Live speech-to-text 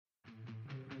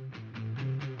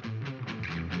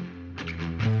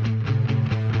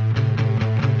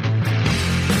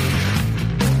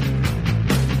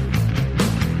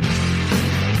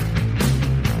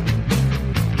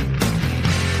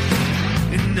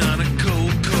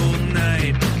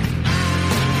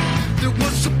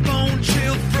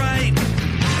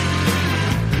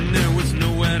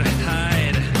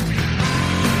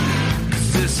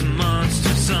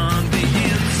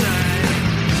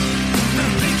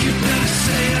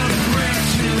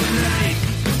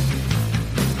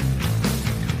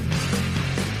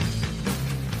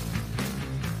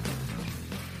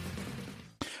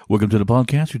Welcome to the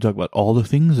podcast. We talk about all the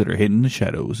things that are hidden in the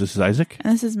shadows. This is Isaac.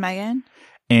 And this is Megan.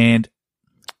 And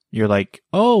you're like,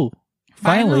 oh,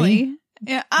 finally.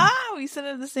 Yeah. We said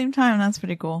it at the same time. That's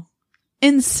pretty cool.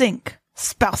 In sync.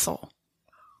 Spousal.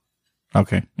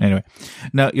 Okay. Anyway.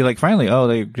 Now, you're like, finally,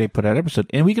 they put out an episode.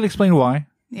 And we can explain why.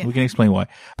 Yeah. We can explain why.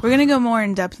 We're going to go more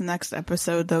in depth next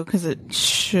episode, though, because it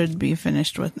should be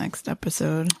finished with next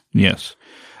episode. Yes.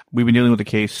 We've been dealing with a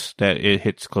case that it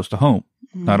hits close to home.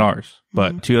 Not ours,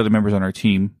 but two other members on our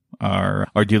team are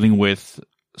dealing with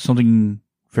something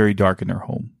very dark in their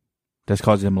home that's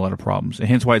causing them a lot of problems. And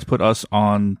hence why it's put us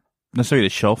on necessarily the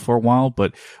shelf for a while,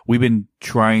 but we've been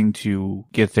trying to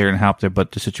get there and help there,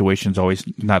 but the situation's always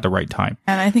not the right time.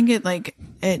 And I think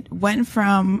it went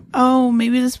from,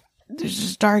 maybe there's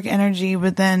just dark energy,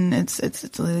 but then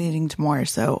it's leading to more.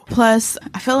 So plus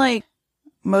I feel like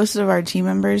most of our team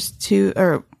members too,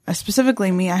 or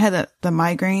specifically me, I had the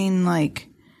migraine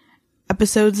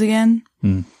episodes again,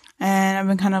 and I've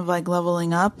been kind of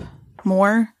leveling up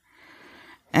more.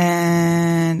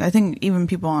 And I think even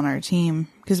people on our team,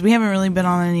 because we haven't really been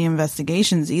on any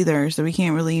investigations either, so we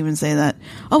can't really even say that,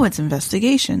 it's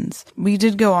investigations. We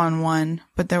did go on one,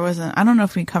 but there wasn't, I don't know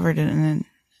if we covered it in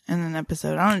an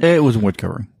episode. It wasn't worth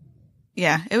covering.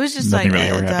 Yeah, it was just Nothing really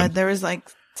ever happened. There was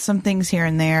some things here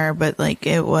and there, but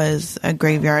it was a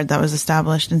graveyard that was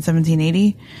established in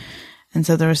 1780. And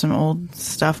so there was some old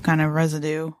stuff, kind of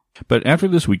residue. But after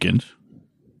this weekend,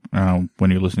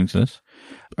 when you're listening to this,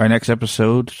 our next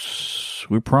episode,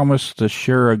 we promise to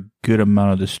share a good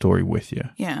amount of this story with you.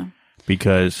 Yeah.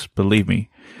 Because, believe me,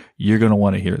 you're going to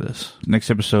want to hear this.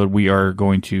 Next episode, we are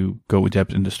going to go in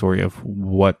depth into the story of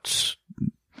what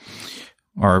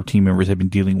our team members have been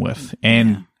dealing with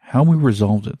and how we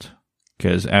resolved it.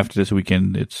 Because after this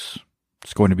weekend, it's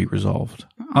going to be resolved.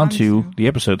 Onto the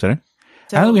episode today.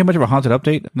 So, I don't think we have much of a haunted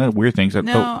update. No weird things.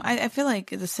 I feel like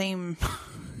the same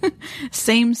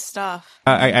same stuff.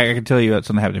 I can tell you that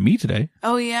something happened to me today.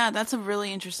 Oh, yeah. That's a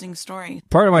really interesting story.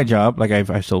 Part of my job,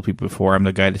 I've told people before, I'm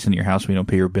the guy that's in your house when you don't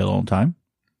pay your bill on time.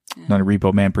 Yeah. Not a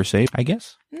repo man per se, I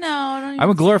guess. No, I don't. I'm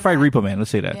a glorified repo man.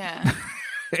 Let's say that. Yeah.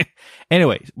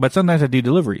 Anyway, but sometimes I do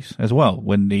deliveries as well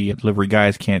when the delivery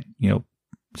guys can't,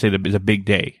 say that it's a big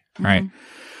day, right?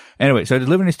 Anyway, so I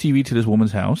delivered this TV to this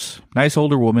woman's house. Nice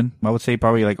older woman. I would say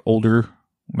probably older,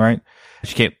 right?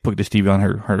 She can't put this TV on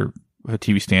her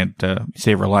TV stand to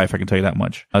save her life, I can tell you that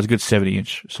much. It was a good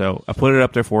 70-inch. So I put it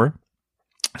up there for her,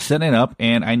 set it up,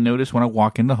 and I noticed when I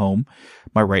walk in the home,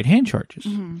 my right hand charges.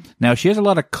 Now, she has a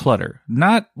lot of clutter.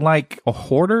 Not like a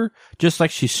hoarder, just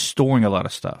like she's storing a lot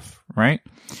of stuff, right?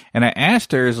 And I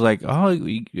asked her, are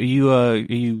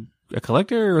you a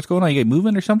collector or what's going on? You get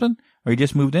moving or something? Or you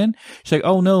just moved in? She's like,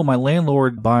 oh no, my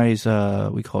landlord buys,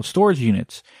 we call it storage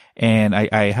units, and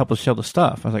I help us sell the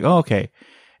stuff. I was like, oh, okay.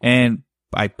 And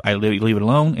I leave it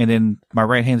alone, and then my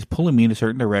right hand's pulling me in a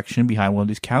certain direction behind one of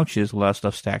these couches, a lot of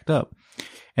stuff stacked up.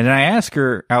 And then I ask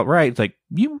her outright, it's like,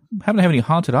 you happen to have any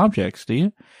haunted objects, do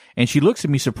you? And she looks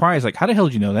at me surprised, like, how the hell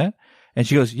did you know that? And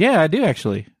she goes, yeah, I do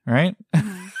actually, right?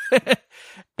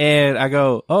 And I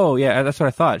go, oh yeah, that's what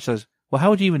I thought. She says, well, how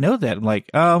would you even know that? I'm like,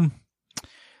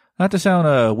 not to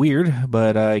sound weird,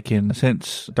 but I can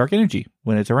sense dark energy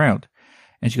when it's around.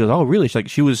 And she goes, oh, really? She's like,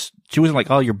 she wasn't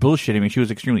like, oh, you're bullshitting me. She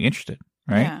was extremely interested,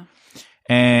 right? Yeah.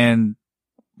 And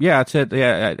yeah, I said,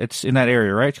 yeah, it's in that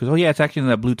area, right? She goes, oh yeah, it's actually in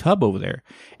that blue tub over there.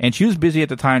 And she was busy at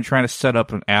the time trying to set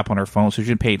up an app on her phone, so she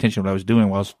didn't pay attention to what I was doing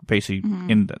while I was basically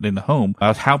in the home. I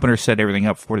was helping her set everything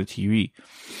up for the TV.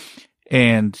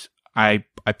 And I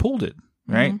pulled it,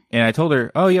 right? And I told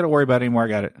her, oh, you don't worry about it anymore. I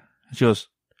got it. And she goes,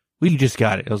 well, you just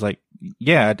got it. I was like,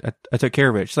 yeah, I took care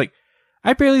of it. She's like,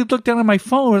 I barely looked down at my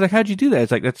phone. I was like, how'd you do that?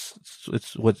 It's like,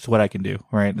 it's what I can do,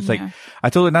 right? It's like, I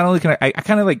told her not only can I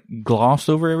kind of glossed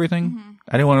over everything.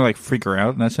 I didn't want to freak her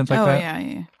out in that sense that.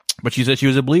 Yeah. But she said she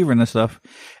was a believer in this stuff.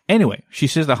 Anyway, she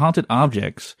says the haunted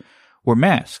objects were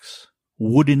masks,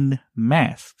 wooden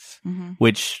masks,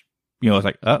 which, I was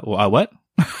like, what?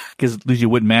 Because usually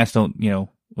wooden masks don't,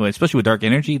 especially with dark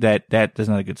energy, that is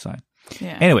not a good sign.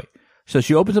 Yeah. Anyway, so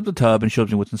she opens up the tub and shows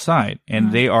me what's inside.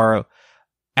 And they are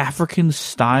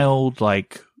African-styled,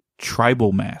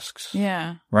 tribal masks.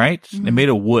 Yeah. Right? They're made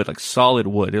of wood, solid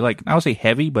wood. They're I would say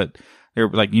heavy, but they're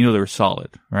they were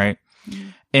solid, right?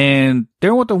 And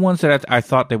they weren't the ones that I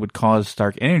thought they would cause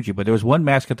dark energy, but there was one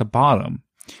mask at the bottom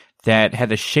that had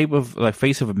the shape of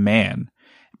face of a man,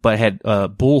 but had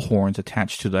bull horns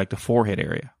attached to the forehead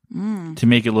area to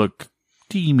make it look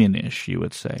demonish, you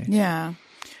would say. Yeah.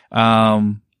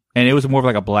 And it was more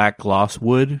of a black gloss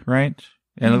wood, right?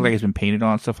 And it looked like it's been painted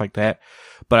on, stuff like that.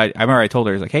 But I remember I told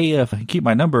her, I was like, hey, if I keep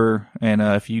my number, and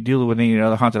if you deal with any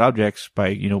other haunted objects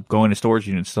by, going to storage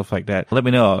units, stuff like that, let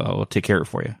me know. I'll take care of it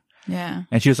for you. Yeah.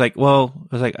 And she was like, well,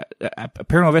 I was like,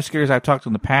 paranormal investigators I've talked to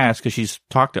in the past, because she's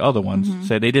talked to other ones,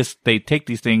 said they take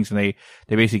these things and they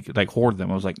basically like hoard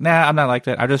them. I was like, nah, I'm not like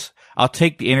that. I'll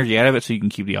take the energy out of it so you can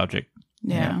keep the object.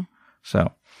 Yeah.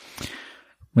 So,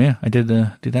 yeah, I did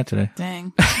that today.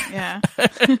 Dang. Yeah.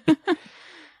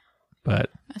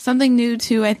 But something new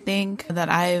too, I think, that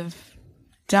I've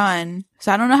done.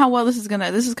 So I don't know how well this is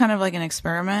kind of like an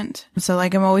experiment. So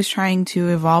like I'm always trying to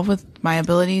evolve with my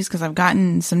abilities, because I've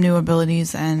gotten some new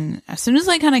abilities, and as soon as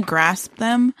I kind of grasp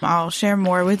them, I'll share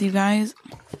more with you guys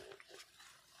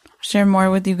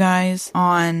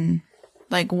on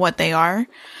like what they are.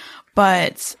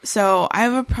 But so I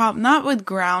have a problem, not with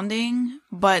grounding,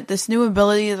 but this new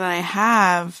ability that I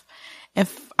have,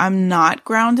 if I'm not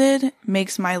grounded,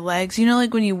 makes my legs,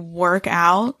 like when you work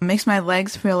out, makes my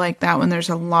legs feel like that when there's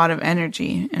a lot of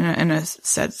energy in a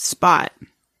set spot.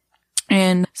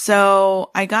 And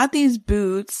so I got these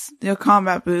boots, they're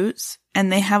combat boots,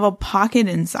 and they have a pocket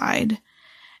inside.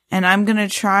 And I'm going to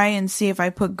try and see if I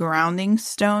put grounding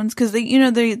stones, because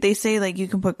they say like you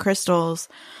can put crystals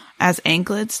as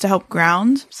anklets to help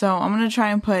ground. So I'm going to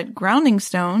try and put grounding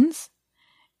stones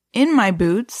in my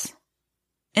boots,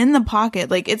 in the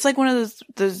pocket. Like it's like one of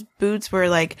those boots where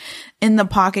like in the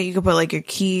pocket you could put like your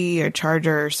key or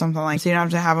charger or something like, so you don't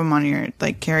have to have them on your,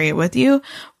 like carry it with you.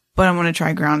 But I'm going to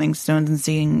try grounding stones and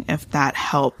seeing if that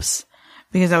helps,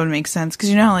 because that would make sense.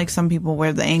 Because how like some people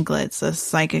wear the anklets, the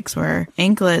psychics wear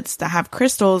anklets that have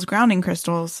crystals, grounding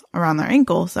crystals around their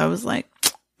ankle. So I was like,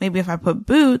 maybe if I put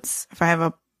boots, if I have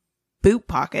a boot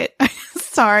pocket,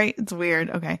 sorry, it's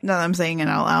weird. Okay. Now that I'm saying it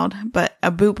out loud, but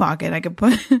a boot pocket, I could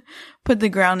put the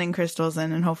grounding crystals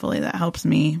in, and hopefully that helps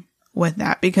me with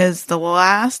that. Because the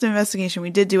last investigation we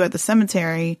did do at the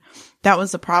cemetery, that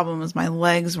was the problem, was my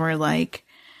legs were like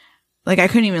I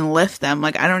couldn't even lift them.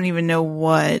 Like I don't even know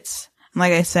what,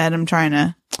 like I said, I'm trying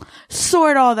to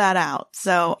sort all that out.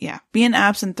 So yeah, being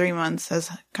absent 3 months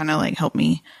has kind of like helped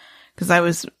me, because I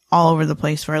was all over the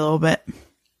place for a little bit.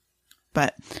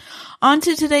 But on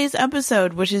to today's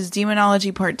episode, which is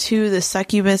Demonology Part 2, the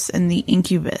Succubus and the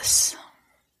Incubus.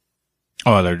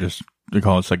 Oh, they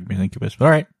call it Succubus and Incubus, but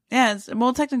all right. Yeah,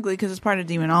 well, technically, because it's part of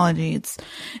demonology,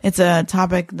 it's a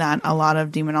topic that a lot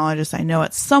of demonologists I know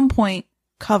at some point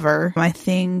cover. I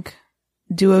think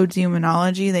Duo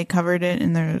Demonology, they covered it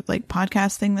in their like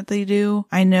podcast thing that they do.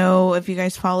 I know if you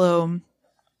guys follow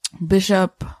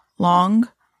Bishop Long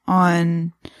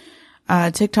on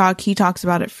TikTok, he talks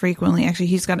about it frequently. Actually,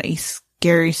 he's got a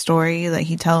scary story that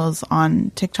he tells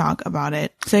on TikTok about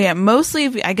it. So yeah,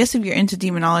 mostly, I guess if you're into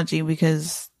demonology,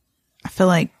 because I feel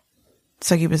like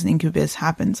succubus and incubus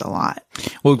happens a lot.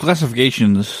 Well,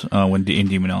 classifications in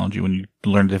demonology, when you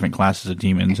learn different classes of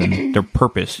demons and their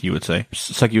purpose, you would say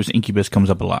succubus and incubus comes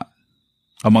up a lot,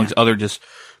 amongst other just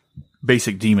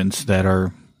basic demons that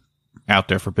are out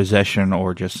there for possession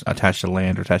or just attached to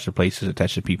land or attached to places,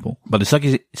 attached to people. But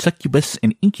the succubus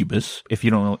and incubus, if you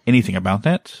don't know anything about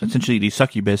that, essentially the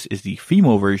succubus is the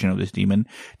female version of this demon.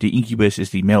 The incubus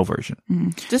is the male version.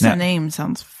 Just the name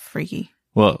sounds freaky.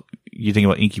 Well, you think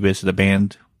about Incubus, the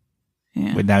band.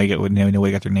 Yeah. But now you know where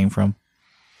they got their name from.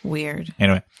 Weird.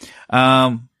 Anyway,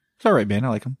 it's all right, man. I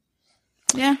like them.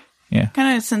 Yeah. Yeah.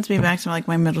 Kind of sends me back to like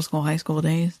my middle school, high school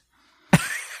days.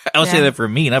 I'll say that for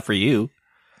me, not for you.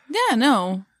 Yeah,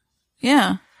 no.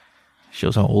 Yeah.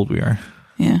 Shows how old we are.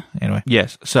 Yeah. Anyway,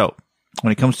 yes. So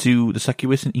when it comes to the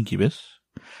succubus and incubus,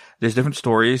 there's different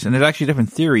stories, and there's actually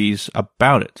different theories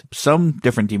about it. Some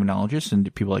different demonologists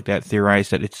and people like that theorize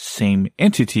that it's the same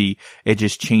entity. It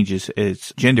just changes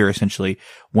its gender, essentially,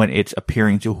 when it's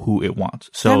appearing to who it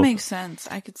wants. So that makes sense.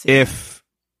 I could see if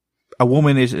a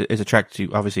woman is attracted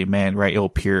to, obviously, a man, right, it'll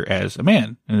appear as a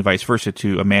man. And vice versa,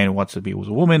 to a man who wants to be with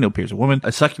a woman, it'll appear as a woman.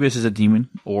 A succubus is a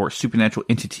demon or supernatural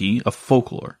entity of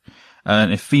folklore.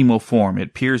 In a female form. It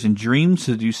appears in dreams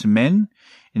to seduce men,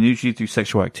 and usually through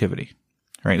sexual activity.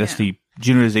 Right, that's the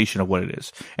generalization of what it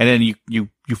is, and then you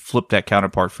flip that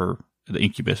counterpart for the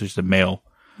incubus, which is the male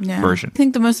version. I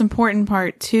think the most important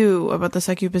part too about the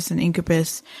succubus and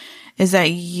incubus is that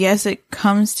yes, it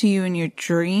comes to you in your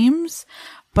dreams,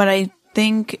 but I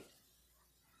think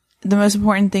the most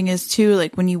important thing is too,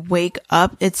 like when you wake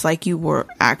up, it's like you were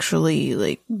actually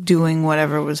like doing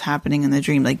whatever was happening in the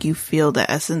dream, like you feel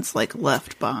the essence like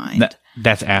left behind.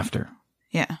 That's after.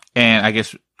 Yeah, and I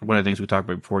guess one of the things we talked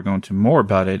about before going to more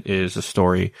about it is the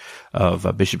story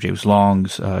of Bishop James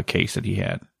Long's case that he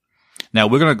had. Now,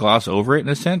 we're going to gloss over it in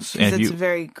a sense. And it's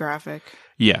very graphic.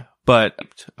 Yeah.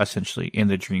 but essentially in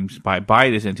the dreams by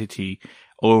this entity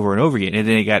over and over again. And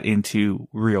then it got into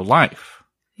real life.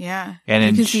 Yeah. And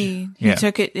then because he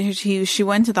took it, she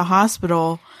went to the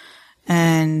hospital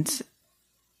and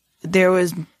there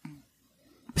was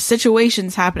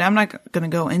situations happening. I'm not going to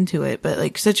go into it, but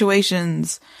like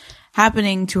situations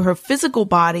happening to her physical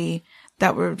body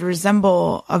that would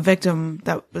resemble a victim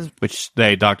that was. Which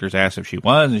the doctors asked if she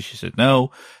was, and she said,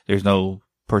 no, there's no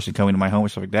person coming to my home or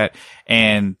stuff like that.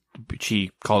 And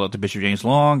she called out to Bishop James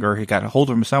Long, or he got a hold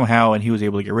of him somehow, and he was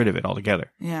able to get rid of it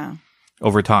altogether. Yeah.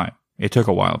 Over time. It took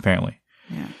a while, apparently.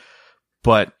 Yeah.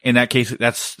 But in that case,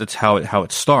 that's how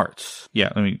it starts.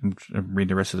 Yeah, let me read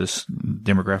the rest of this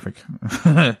demographic.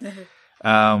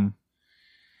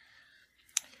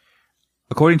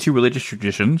 According to religious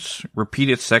traditions,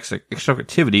 repeated sexual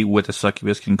activity with a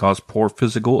succubus can cause poor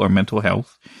physical or mental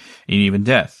health, and even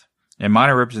death. In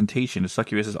modern representation, the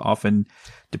succubus is often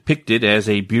depicted as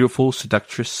a beautiful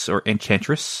seductress or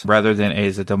enchantress, rather than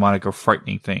as a demonic or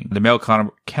frightening thing. The male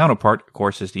counterpart, of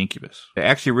course, is the incubus. It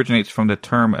actually originates from the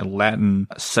term Latin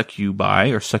succubi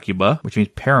or succuba, which means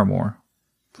paramour.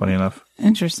 Funny enough.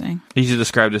 Interesting. These are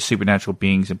described as supernatural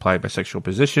beings implied by sexual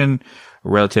position.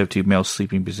 Relative to male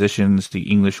sleeping positions,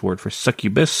 the English word for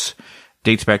succubus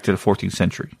dates back to the 14th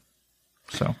century.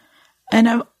 So. And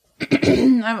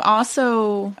I've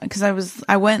also, because I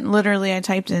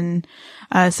typed in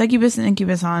succubus and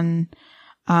incubus on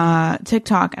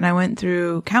TikTok, and I went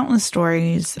through countless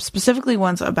stories, specifically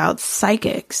ones about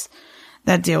psychics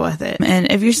that deal with it.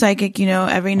 And if you're psychic,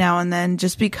 every now and then,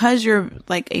 just because you're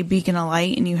like a beacon of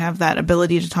light and you have that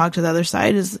ability to talk to the other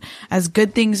side, as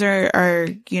good things are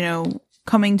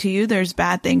coming to you, there's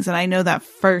bad things. And I know that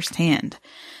firsthand.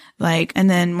 And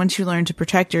then once you learn to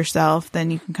protect yourself, then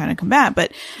you can kind of combat.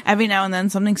 But every now and then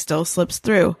something still slips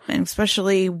through. And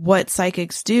especially what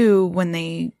psychics do when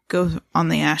they go on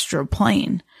the astral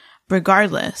plane,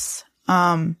 regardless.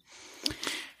 And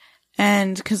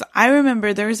cause I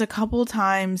remember there was a couple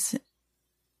times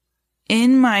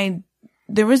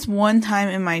there was one time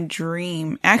in my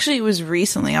dream. Actually, it was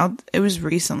recently. I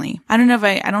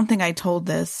don't think I told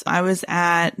this. I was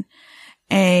at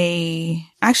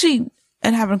actually,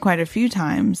 it happened quite a few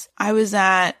times.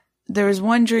 There was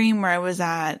one dream where I was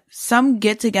at some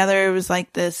get together. It was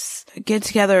like this get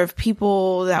together of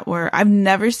people I've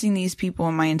never seen these people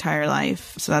in my entire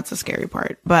life. So that's the scary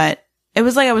part. But it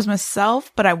was like I was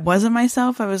myself, but I wasn't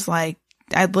myself. I was like,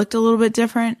 I looked a little bit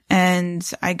different, and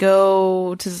I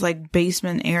go to this like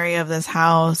basement area of this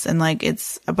house, and like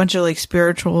it's a bunch of like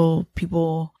spiritual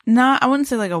people. I wouldn't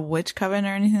say like a witch coven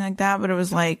or anything like that, but it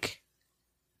was like,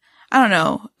 I don't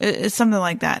know. It's something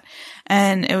like that.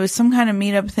 And it was some kind of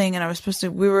meetup thing.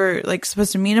 And we were like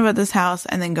supposed to meet up at this house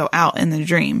and then go out in the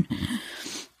dream.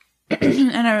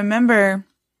 And I remember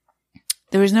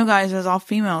there was no guys. It was all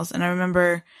females. And I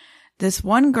remember this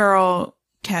one girl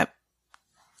kept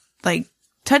like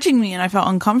touching me, and I felt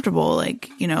uncomfortable. Like,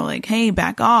 hey,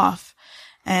 back off.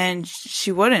 And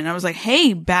she wouldn't. I was like,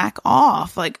 hey, back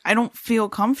off. Like, I don't feel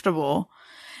comfortable.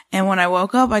 And when I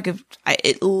woke up,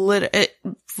 it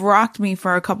rocked me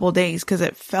for a couple of days, because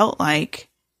it felt like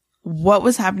what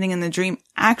was happening in the dream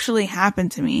actually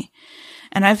happened to me.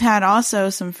 And I've had also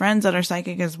some friends that are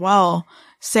psychic as well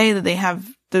say that they have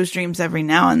those dreams every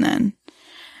now and then.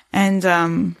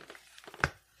 And,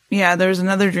 yeah, there was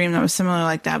another dream that was similar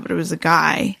like that, but it was a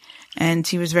guy, and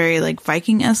he was very like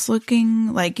Viking-esque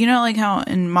looking. Like, like how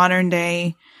in modern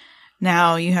day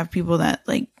now you have people that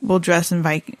like will dress in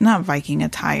not Viking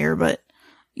attire, but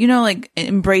like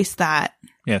embrace that,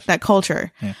 yes, that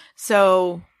culture. Yeah.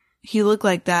 So he looked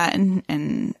like that,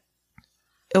 and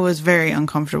it was very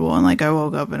uncomfortable. And like I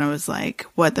woke up and I was like,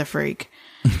 what the freak?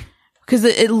 Because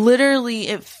it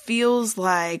literally feels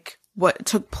like what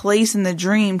took place in the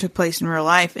dream took place in real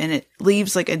life, and it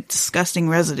leaves like a disgusting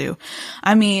residue.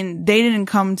 I mean, they didn't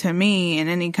come to me in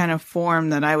any kind of form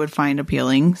that I would find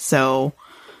appealing. So,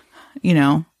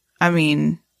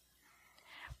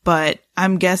 but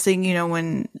I'm guessing,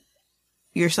 when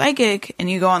you're psychic and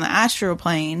you go on the astral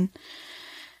plane,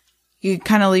 you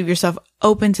kind of leave yourself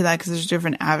open to that, because there's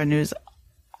different avenues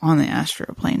on the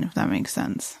astral plane, if that makes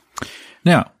sense.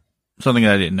 Now, something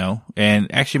that I didn't know,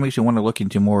 and actually makes me want to look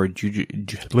into more Judaism.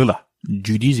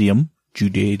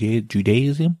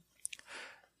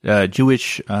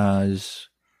 Jewish, what's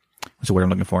the word I'm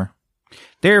looking for?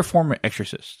 They're former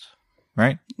exorcists,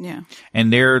 right? Yeah.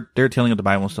 And they're telling of the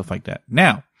Bible and stuff like that.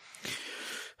 Now,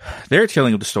 their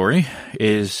telling of the story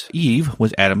is Eve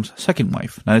was Adam's second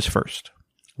wife, not his first.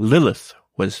 Lilith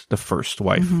was the first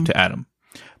wife to Adam,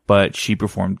 but she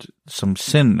performed some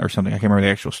sin or something. I can't remember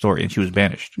the actual story, and she was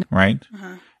banished, right?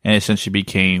 and essentially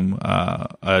became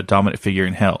a dominant figure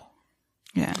in hell.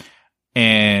 Yeah.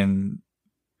 And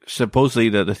supposedly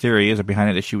the theory is behind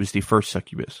it that she was the first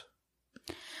succubus.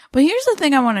 But here's the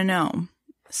thing I want to know.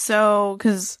 So,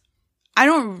 because I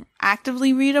don't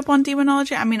actively read up on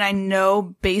demonology. I mean, I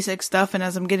know basic stuff, and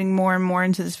as I'm getting more and more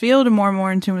into this field and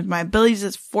more into with my abilities,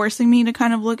 it's forcing me to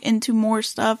kind of look into more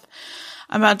stuff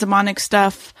about demonic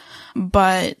stuff.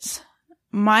 But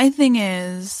my thing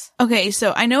is, okay,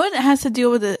 so I know it has to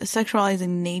deal with the sexualizing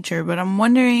nature, but I'm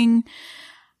wondering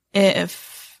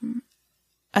if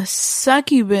a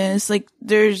succubus, like,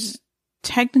 there's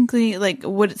technically, like,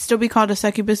 would it still be called a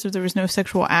succubus if there was no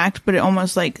sexual act, but it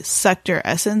almost, like, sucked your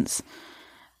essence?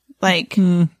 Like,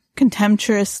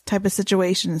 contemptuous type of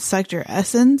situation, sucked your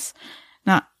essence?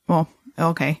 Not, well,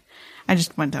 okay. I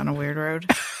just went down a weird road.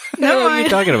 No, what are you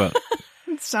talking about?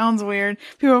 It sounds weird.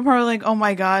 People are probably like, oh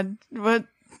my God, what?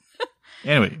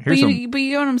 Anyway, But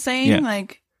you know what I'm saying? Yeah.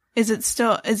 Like, is it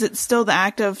still the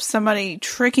act of somebody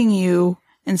tricking you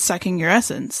and sucking your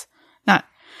essence?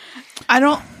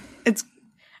 It's,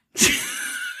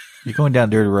 you're going down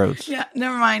dirty roads. yeah,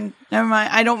 never mind.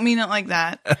 I don't mean it like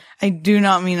that. I do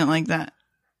not mean it like that.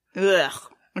 Ugh.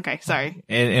 Okay, sorry.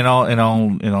 In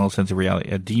all sense of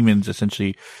reality, demons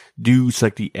essentially do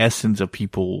suck the essence of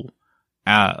people,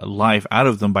 life out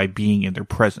of them by being in their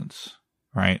presence.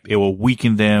 Right? It will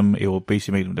weaken them. It will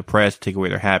basically make them depressed, take away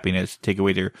their happiness, take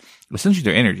away essentially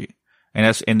their energy.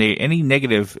 And any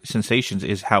negative sensations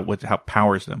is how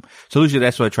powers them. So usually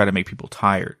that's what I try to make people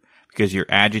tired, because you're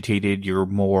agitated, you're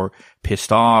more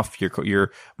pissed off,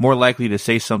 you're more likely to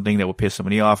say something that will piss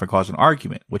somebody off or cause an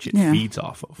argument, which it feeds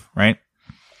off of, right?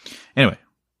 Anyway,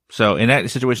 so in that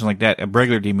situation like that, a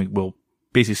regular demon will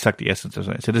basically suck the essence of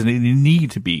it. So it doesn't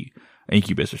need to be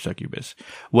incubus or succubus.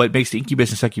 What makes the incubus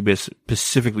and succubus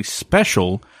specifically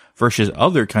special versus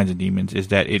other kinds of demons is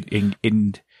that it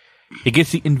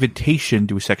gets the invitation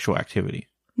to a sexual activity.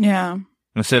 Yeah.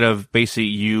 Instead of basically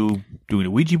you doing a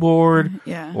Ouija board,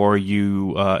 Yeah. or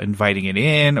you inviting it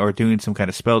in, or doing some kind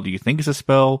of spell that you think is a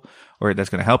spell, or that's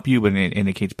going to help you, but in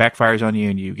the case backfires on you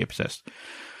and you get possessed.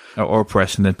 Or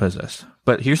oppressed and then possessed.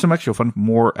 But here's some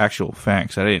more actual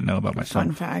facts that I didn't know about myself.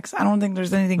 Fun facts. I don't think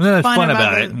there's anything Fun fun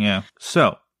about it. Yeah.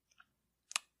 So,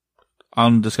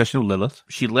 on discussion of Lilith,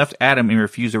 she left Adam and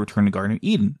refused to return to the Garden of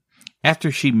Eden.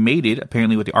 After she mated,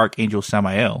 apparently, with the archangel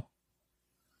Samael.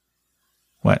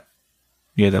 What?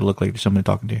 Yeah, that looked like somebody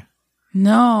talking to you.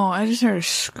 No, I just heard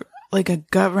like a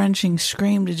gut-wrenching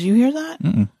scream. Did you hear that?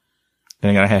 Mm-mm.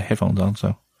 Then I got headphones on,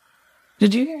 so.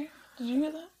 Did you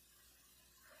hear that?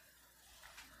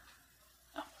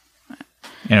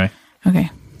 Anyway. Okay.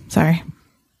 Sorry.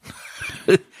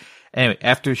 Anyway,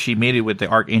 after she mated with the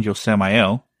archangel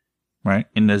Samael, right,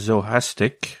 in the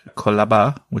Zohastic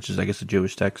Kolaba, which is, I guess, the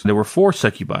Jewish text, there were 4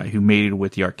 succubi who mated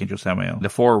with the archangel Samael. The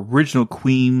 4 original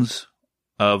queens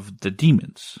of the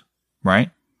demons,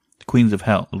 right? The queens of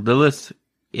hell. Lilith,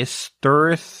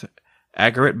 Isturith,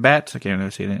 Agaritbat, I can't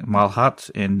remember saying it, Malhat,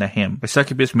 and Nahim. A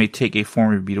succubus may take a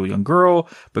form of a beautiful young girl,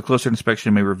 but closer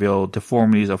inspection may reveal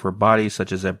deformities of her body,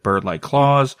 such as bird-like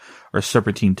claws or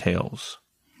serpentine tails.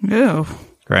 Ew.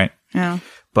 Right? Yeah.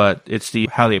 But it's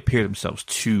how they appear themselves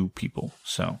to people.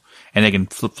 So, and they can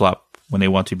flip-flop when they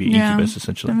want to be incubus,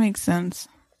 essentially. That makes sense.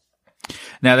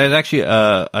 Now, there's actually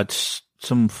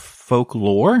some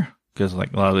folklore, because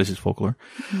like a lot of this is folklore,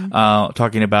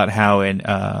 talking about how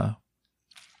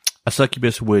a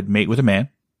succubus would mate with a man,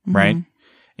 right? And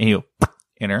he'll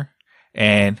enter,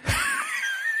 and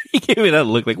he gave me that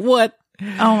look like, what?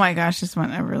 Oh my gosh, this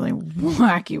went a really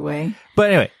wacky way. But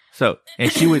anyway, so,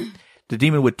 and the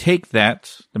demon would take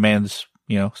that, the man's,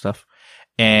 stuff,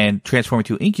 and transform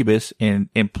into an incubus and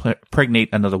impregnate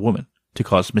another woman to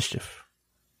cause mischief.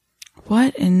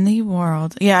 What in the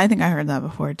world? Yeah, I think I heard that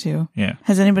before too. Yeah.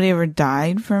 Has anybody ever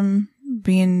died from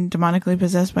being demonically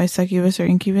possessed by succubus or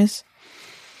incubus?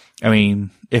 I mean,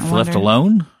 if left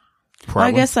alone, probably. Well,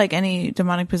 I guess like any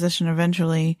demonic possession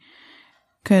eventually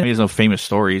could. I mean, there's no famous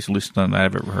stories, at least none that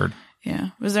I've ever heard. Yeah.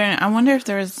 I wonder if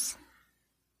there was,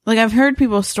 like, I've heard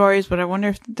people's stories, but I wonder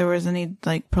if there was any,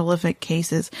 like, prolific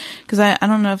cases. Because I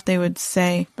don't know if they would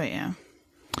say, but yeah.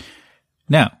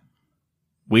 Now,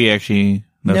 we actually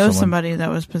know somebody that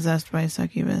was possessed by a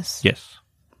succubus. Yes.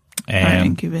 Or an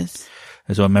incubus.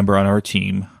 There's a member on our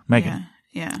team, Megan.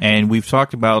 Yeah. And we've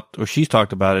talked about, or she's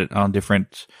talked about it on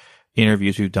different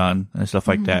interviews we've done and stuff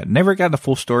like that. Never got the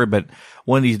full story, but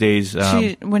one of these days,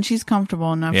 when she's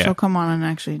comfortable enough, she'll come on and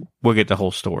actually, we'll get the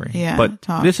whole story. Yeah. But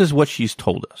talk. This is what she's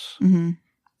told us. Mm-hmm.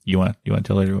 You want to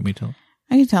tell it or want me to tell it?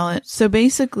 I can tell it. So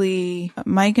basically,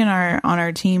 Mike and on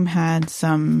our team has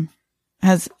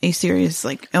a serious,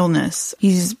 like, illness.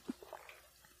 He's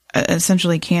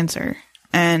essentially cancer.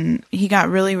 And he got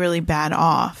really, really bad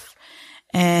off.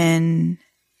 And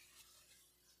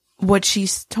what she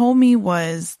told me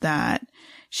was that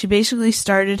she basically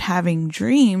started having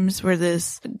dreams where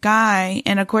this guy,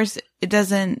 and of course it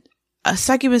doesn't, a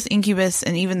succubus, incubus,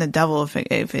 and even the devil,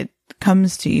 if it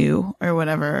comes to you or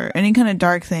whatever, any kind of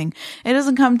dark thing, it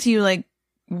doesn't come to you like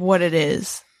what it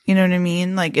is. You know what I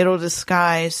mean? Like it'll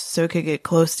disguise so it could get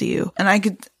close to you. And I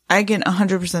can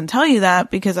 100% tell you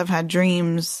that because I've had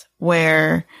dreams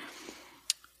where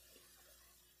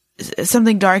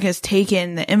something dark has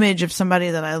taken the image of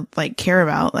somebody that I like care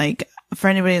about. Like for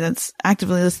anybody that's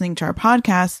actively listening to our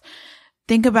podcast,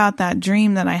 think about that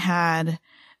dream that I had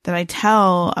that I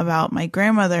tell about my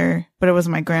grandmother, but it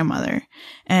wasn't my grandmother.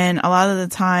 And a lot of the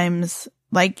times,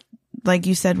 like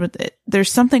you said with it,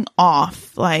 there's something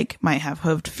off, like might have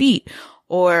hooved feet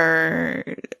or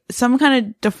some kind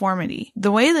of deformity.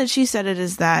 The way that she said it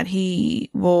is that he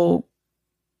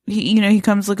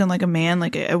comes looking like a man,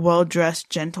 like a well-dressed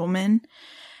gentleman.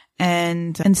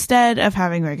 And instead of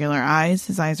having regular eyes,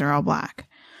 his eyes are all black.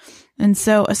 And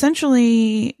so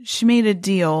essentially she made a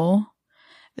deal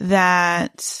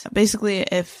that basically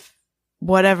if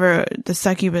whatever the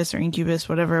succubus or incubus,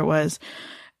 whatever it was,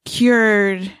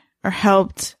 cured or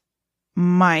helped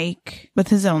Mike with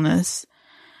his illness,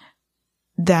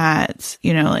 that,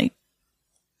 like,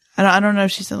 I don't know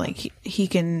if she said like he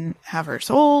can have her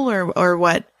soul or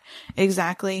what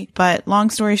exactly, but long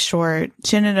story short,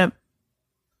 she ended up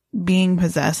being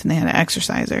possessed and they had to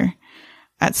exorcise her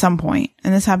at some point.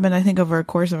 And this happened, I think, over a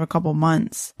course of a couple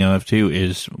months. Too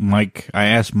is Mike. I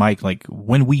asked Mike like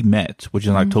when we met, which is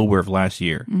in October of last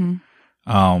year.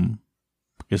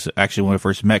 Because actually when I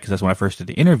first met, because that's when I first did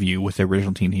the interview with the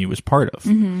original team he was part of.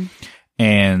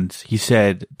 And he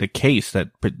said the case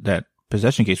that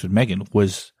possession case with Megan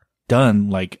was done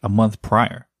like a month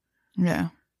prior. Yeah.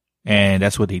 And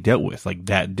that's what they dealt with. Like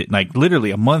that, like literally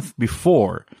a month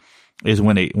before is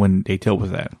when they dealt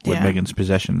with that, with Megan's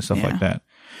possession and stuff like that.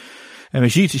 I mean,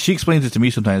 she explains it to me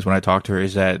sometimes when I talk to her,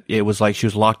 is that it was like she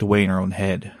was locked away in her own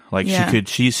head. Like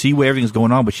she see where everything's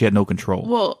going on, but she had no control.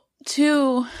 Well,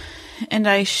 too, and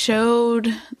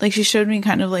she showed me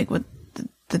kind of like what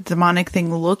the demonic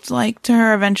thing looked like to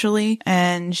her eventually.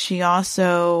 And she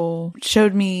also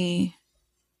showed me,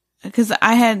 because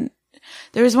there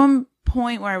was one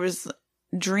point where I was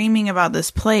dreaming about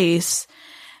this place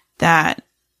that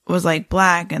was like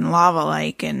black and lava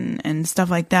like and stuff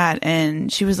like that.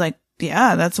 And she was like,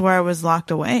 yeah, that's where I was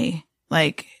locked away.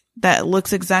 Like that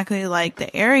looks exactly like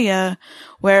the area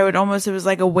where it was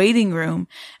like a waiting room.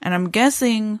 And I'm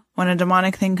guessing when a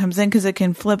demonic thing comes in, cause it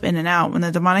can flip in and out. When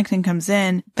the demonic thing comes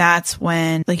in, that's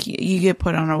when like you get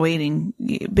put on a waiting.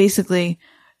 Basically,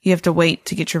 you have to wait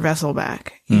to get your vessel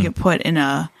back. You get put in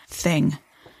a thing.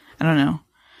 I don't know.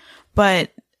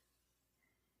 But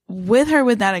with her,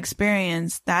 with that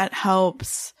experience, that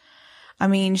helps. I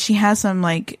mean, she has some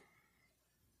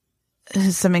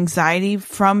anxiety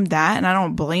from that, and I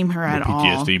don't blame her at all.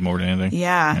 PTSD more than anything.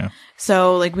 Yeah.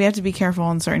 So like we have to be careful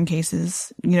in certain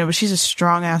cases, but she's a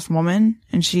strong ass woman,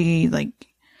 and she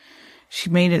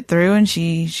made it through, and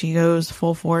she goes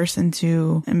full force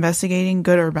into investigating,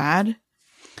 good or bad.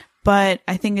 But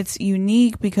I think it's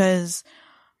unique because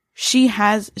she's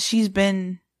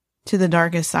been to the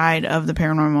darkest side of the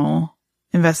paranormal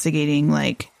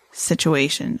investigating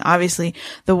situation. Obviously,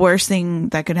 the worst thing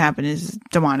that could happen is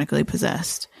demonically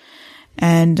possessed.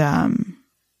 And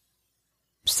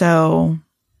so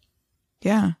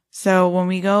when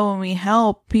we go and we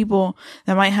help people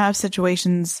that might have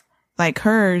situations like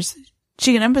hers,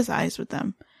 she can empathize with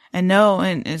them and know,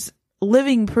 and is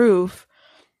living proof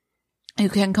you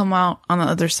can come out on the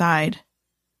other side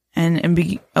and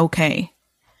be okay.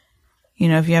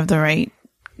 If you have the right,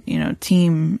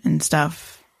 team and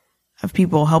stuff of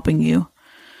people helping you.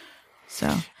 So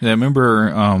I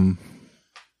remember,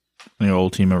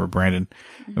 old team member Brandon,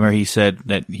 where he said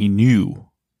that he knew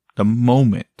the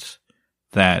moment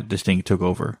that this thing took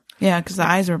over. Yeah, because the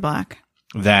eyes were black.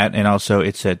 That, and also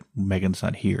it said Megan's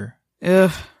not here.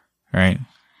 Ugh. Right.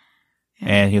 Yeah.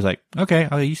 And he was like, "Okay,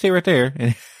 you stay right there."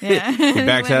 And he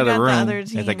backs out of the room.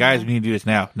 It's like, "Guys, we need to do this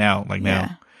now, now."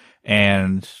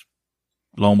 And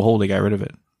lo and behold, they got rid of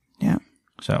it. Yeah.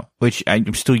 So, which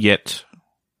I'm still yet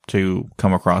to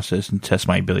come across this and test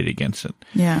my ability against it.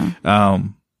 Yeah.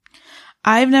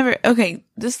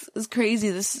 This is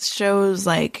crazy. This shows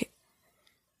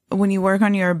when you work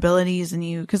on your abilities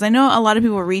because I know a lot of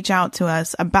people reach out to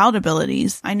us about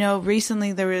abilities. I know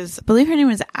recently there was, I believe her name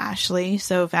was Ashley.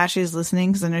 So if Ashley's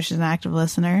listening, because I know she's an active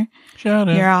listener, shout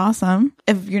out. You're awesome.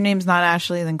 If your name's not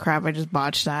Ashley, then crap, I just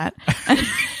botched that.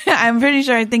 I'm pretty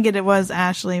sure, I think it was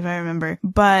Ashley, if I remember.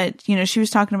 But, you know, she was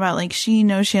talking about, like, she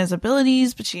knows she has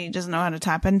abilities, but she doesn't know how to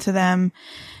tap into them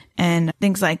and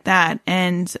things like that.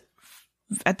 And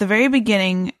at the very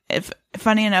beginning,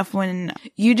 funny enough, when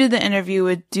you did the interview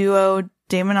with Duo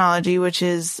Demonology, which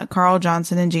is Carl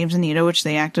Johnson and James Anita, which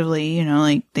they actively, you know,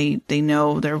 like they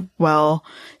know, they're well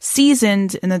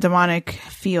seasoned in the demonic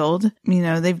field. You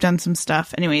know, they've done some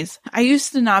stuff. Anyways, I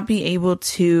used to not be able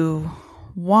to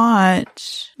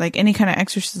watch like any kind of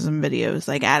exorcism videos,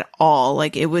 like at all.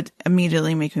 Like it would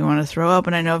immediately make me want to throw up.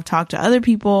 And I know I've talked to other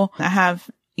people that have,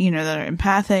 you know, that are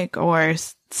empathic or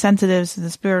sensitive to the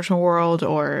spiritual world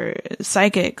or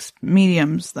psychics,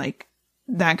 mediums, like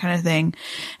that kind of thing.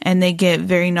 And they get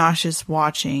very nauseous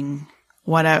watching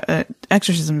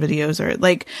exorcism videos, or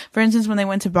like, for instance, when they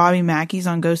went to Bobby Mackey's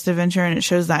on Ghost Adventure and it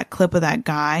shows that clip of that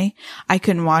guy, I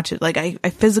couldn't watch it. Like I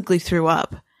physically threw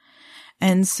up.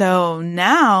 And so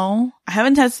now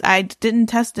I didn't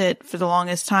test it for the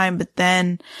longest time, but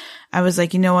then I was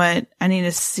like, you know what? I need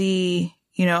to see,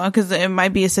 you know, cause it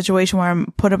might be a situation where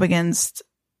I'm put up against,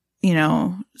 you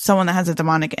know, someone that has a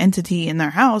demonic entity in their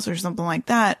house or something like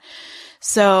that.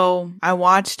 So I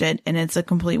watched it and it's a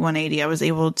complete 180. I was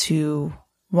able to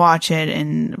watch it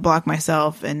and block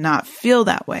myself and not feel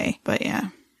that way. But yeah,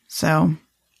 so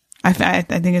I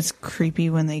think it's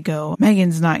creepy when they go,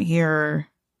 Megan's not here, or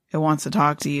it wants to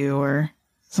talk to you, or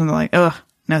something like, oh,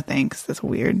 no thanks. That's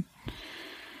weird.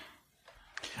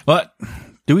 What?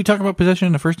 Did we talk about possession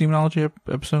in the first demonology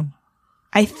episode?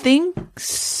 I think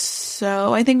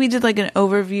so. I think we did like an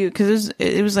overview because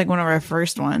it was like one of our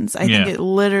first ones. I think it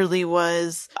literally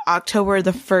was October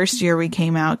the first year we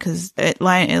came out because it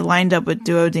lined up with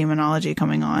Duo Demonology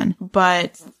coming on.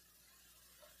 But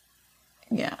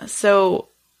yeah, so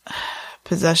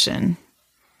possession.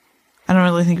 I don't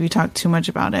really think we talked too much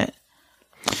about it.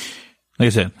 Like I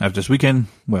said, after this weekend,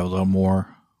 we'll learn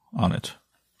more on it.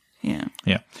 Yeah.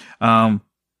 Yeah. And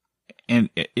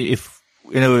if,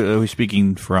 you know, we're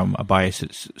speaking from a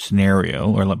biased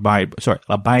scenario, or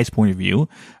a biased point of view,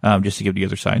 just to give the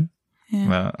other side.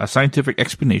 Yeah. A scientific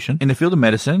explanation. In the field of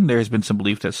medicine, there has been some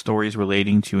belief that stories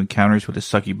relating to encounters with the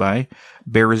succubi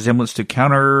bear resemblance to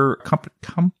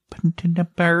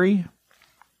contemporary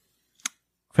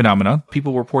phenomena.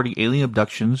 People reporting alien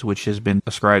abductions, which has been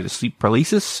ascribed to sleep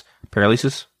paralysis,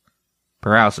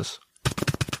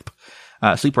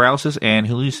 sleep paralysis and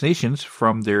hallucinations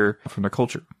from their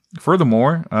culture.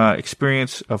 Furthermore,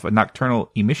 experience of nocturnal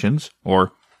emissions,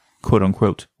 or quote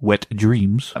unquote wet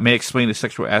dreams, may explain the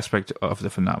sexual aspect of the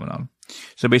phenomenon.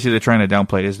 So basically, they're trying to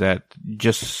downplay it, is that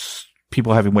just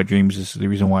people having wet dreams is the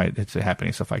reason why it's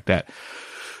happening, stuff like that.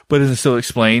 But it doesn't still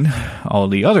explain all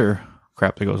the other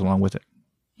crap that goes along with it.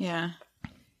 Yeah.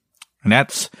 And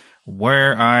that's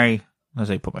where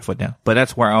put my foot down, but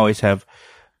that's where I always have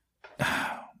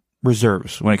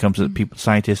reserves when it comes to people,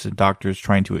 scientists and doctors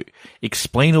trying to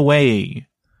explain away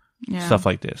stuff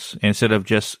like this, instead of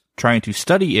just trying to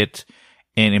study it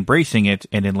and embracing it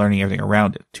and then learning everything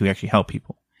around it to actually help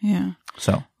people. Yeah.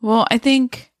 So, well, I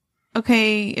think,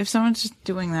 okay, if someone's just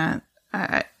doing that,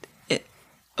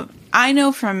 I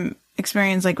know from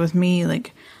experience, like with me,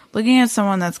 like looking at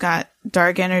someone that's got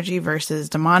dark energy versus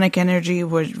demonic energy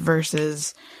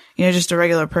versus, you know, just a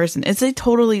regular person, it's a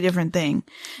totally different thing.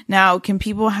 Now, can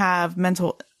people have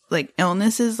mental, like,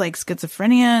 illnesses like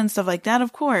schizophrenia and stuff like that?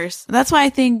 Of course. That's why I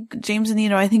think James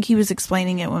Anito, I think he was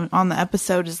explaining it on the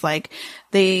episode, is like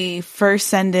they first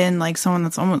send in like someone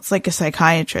that's almost like a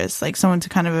psychiatrist, like someone to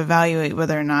kind of evaluate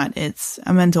whether or not it's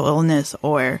a mental illness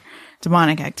or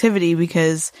demonic activity,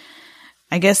 because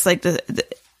I guess like the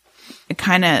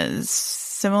kind of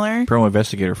similar. Pro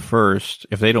investigator first.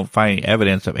 If they don't find any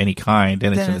evidence of any kind,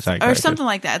 then it's in the psychiatrist. Or something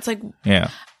like that. It's like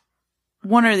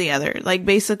one or the other. Like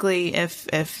basically, if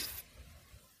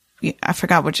I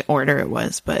forgot which order it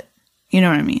was, but you know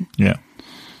what I mean. Yeah.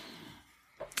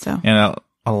 So, and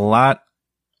a lot.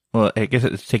 Well, I guess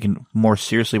it's taken more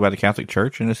seriously by the Catholic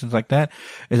Church in a sense like that.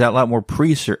 Is that a lot more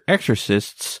priests or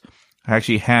exorcists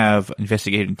actually have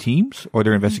investigating teams, or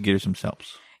they're investigators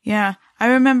themselves? Yeah, I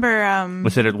remember.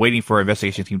 Instead of waiting for an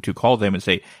investigation team to call them and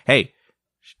say, "Hey,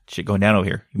 shit going down over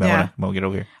here. You might want to get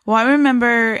over here." Well, I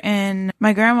remember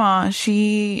my grandma,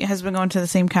 she has been going to the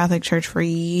same Catholic church for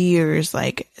years,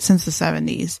 like since the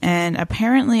 70s. And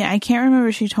apparently, I can't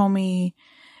remember, she told me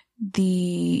the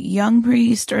young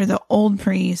priest or the old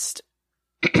priest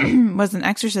was an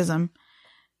exorcism.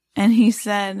 And he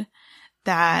said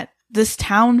that this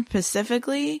town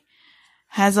specifically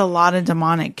has a lot of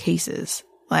demonic cases.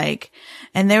 Like,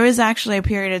 and there was actually a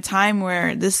period of time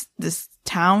where this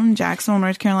town, Jacksonville,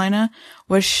 North Carolina,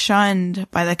 was shunned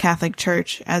by the Catholic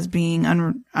Church as being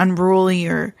unruly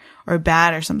or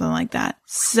bad or something like that.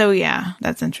 So yeah,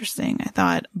 that's interesting, I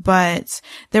thought. But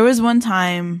there was one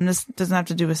time, and this doesn't have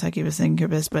to do with succubus and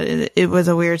incubus, but it was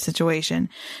a weird situation.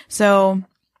 So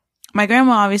my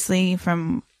grandma, obviously,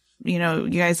 from, you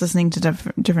guys listening to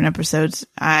different episodes,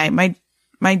 my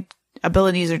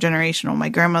abilities are generational. My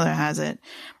grandmother has it.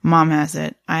 Mom has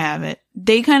it. I have it.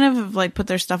 They kind of have, like, put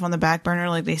their stuff on the back burner.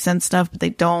 Like, they sense stuff, but they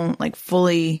don't, like,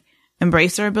 fully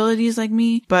embrace their abilities like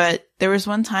me. But there was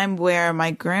one time where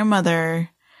my grandmother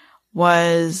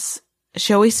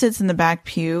she always sits in the back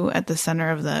pew at the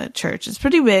center of the church. It's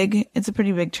pretty big. It's a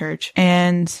pretty big church.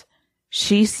 And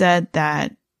she said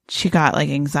that she got, like,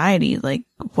 anxiety, like,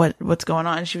 what's going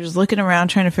on? She was looking around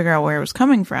trying to figure out where it was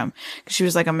coming from. 'Cause she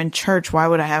was like, I'm in church. Why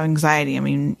would I have anxiety? I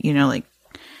mean, like,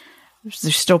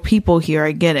 there's still people here.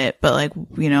 I get it. But, like,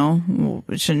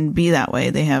 it shouldn't be that way.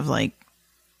 They have, like,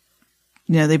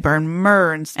 they burn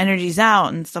myrrh and energy's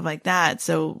out and stuff like that.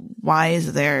 So why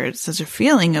is there such a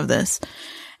feeling of this?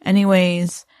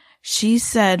 Anyways, she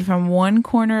said from one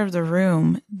corner of the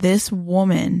room, this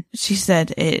woman, she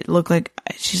said it looked like,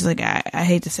 she's like, I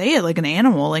hate to say it, like an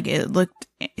animal. Like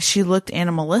she looked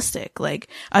animalistic, like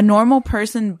a normal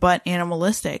person, but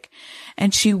animalistic.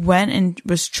 And she went and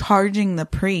was charging the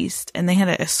priest, and they had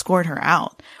to escort her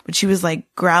out. But she was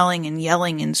like growling and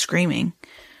yelling and screaming.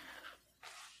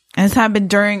 And this happened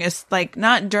during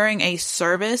not during a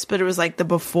service, but it was like the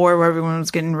before where everyone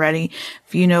was getting ready.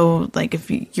 If like if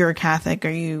you're a Catholic or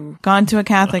you've gone to a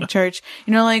Catholic church,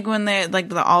 like when they, like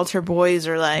the altar boys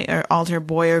or altar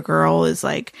boy or girl is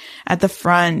like at the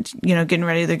front, getting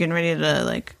ready. They're getting ready to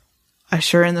like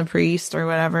usher in the priest or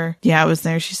whatever. Yeah, I was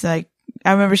there. She's like,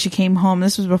 I remember she came home.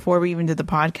 This was before we even did the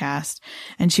podcast.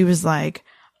 And she was like,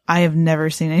 I have never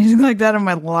seen anything like that in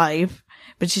my life.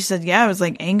 But she said, yeah, I was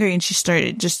like angry, and she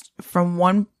started just from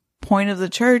one point of the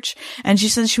church, and she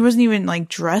said she wasn't even like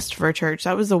dressed for church.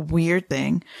 That was a weird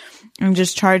thing. And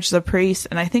just charged the priest.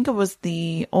 And I think it was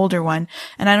the older one.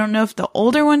 And I don't know if the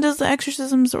older one does the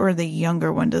exorcisms or the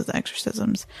younger one does the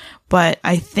exorcisms. But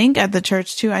I think at the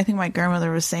church too, I think my grandmother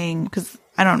was saying, because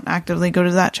I don't actively go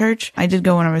to that church. I did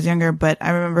go when I was younger, but I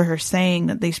remember her saying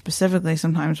that they specifically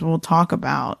sometimes will talk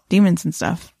about demons and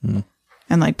stuff.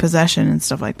 And like possession and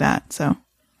stuff like that. So.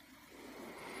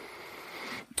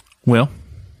 Well,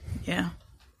 yeah,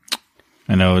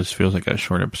 I know this feels like a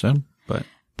short episode,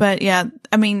 but yeah,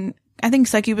 I mean, I think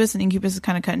succubus and incubus is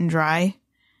kind of cut and dry.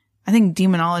 I think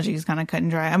demonology is kind of cut and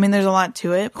dry. I mean, there's a lot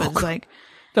to it, but it's like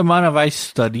the amount of I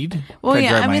studied. Well,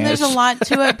 yeah, I mean, there's a lot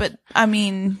to it, but I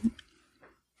mean,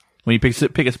 when you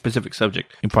pick a specific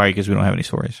subject, probably because we don't have any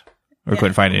stories or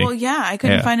couldn't find any. Well, yeah, I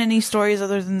couldn't find any stories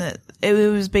other than that. It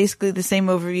was basically the same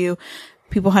overview.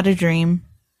 People had a dream.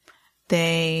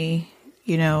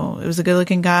 It was a good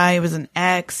looking guy. It was an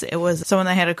ex. It was someone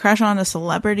that had a crush on, a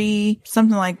celebrity,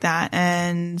 something like that.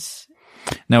 And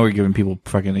now we're giving people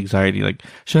fucking anxiety. Like,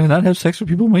 should I not have sex with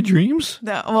people in my dreams?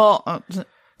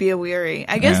 Be wary.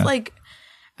 I guess, I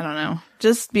don't know.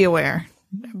 Just be aware.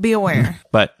 Be aware.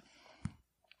 But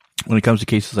when it comes to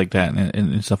cases like that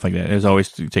and stuff like that, there's always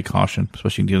to take caution,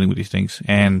 especially in dealing with these things.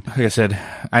 And like I said,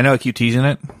 I know I keep teasing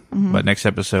it, but next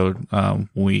episode, when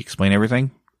we explain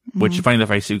everything, which is funny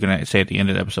enough, I see going to say at the end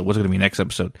of the episode, what's going to be next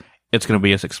episode? It's going to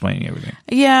be us explaining everything.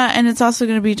 Yeah, and it's also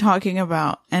going to be talking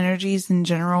about energies in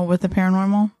general with the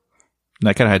paranormal.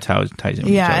 That kind of ties in.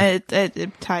 Yeah,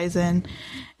 it ties in.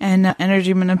 And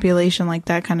energy manipulation, like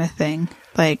that kind of thing.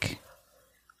 Like,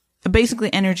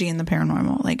 basically energy in the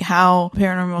paranormal. Like how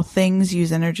paranormal things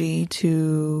use energy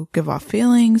to give off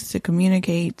feelings, to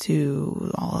communicate,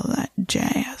 to all of that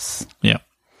jazz. Yeah.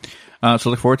 So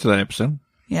look forward to that episode.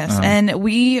 Yes, and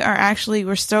we have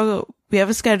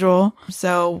a schedule,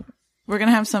 so we're going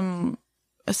to have some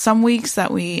weeks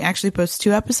that we actually post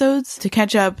 2 episodes to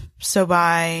catch up, so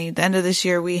by the end of this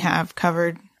year, we have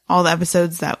covered all the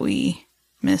episodes that we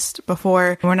missed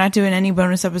before. We're not doing any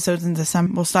bonus episodes in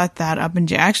December. We'll start that up in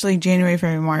January,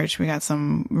 February, March. We got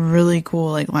some really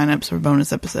cool lineups for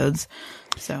bonus episodes.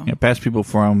 So yeah, past people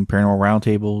from paranormal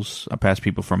roundtables, past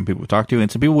people from people we talked to,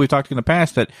 and some people we've talked to in the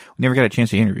past that we never got a chance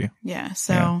to interview. Yeah,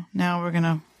 so now we're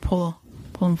gonna pull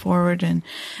them forward, and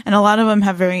a lot of them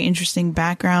have very interesting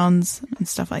backgrounds and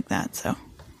stuff like that. So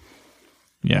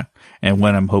yeah, and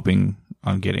when I'm hoping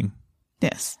on getting.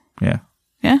 Yes. Yeah.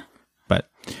 But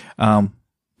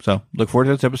so look forward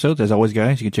to those episodes. As always,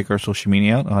 guys, you can check our social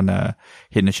media out on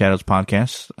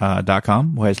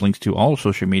hiddentheshadowspodcast.com, who has links to all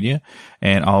social media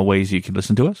and all ways you can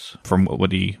listen to us from what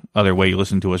the other way you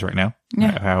listen to us right now,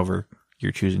 however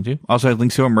you're choosing to. Also has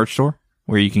links to our merch store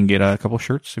where you can get a couple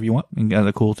shirts if you want and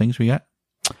other cool things we got.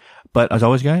 But as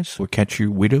always, guys, we'll catch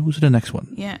you widows in the next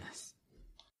one. Yes.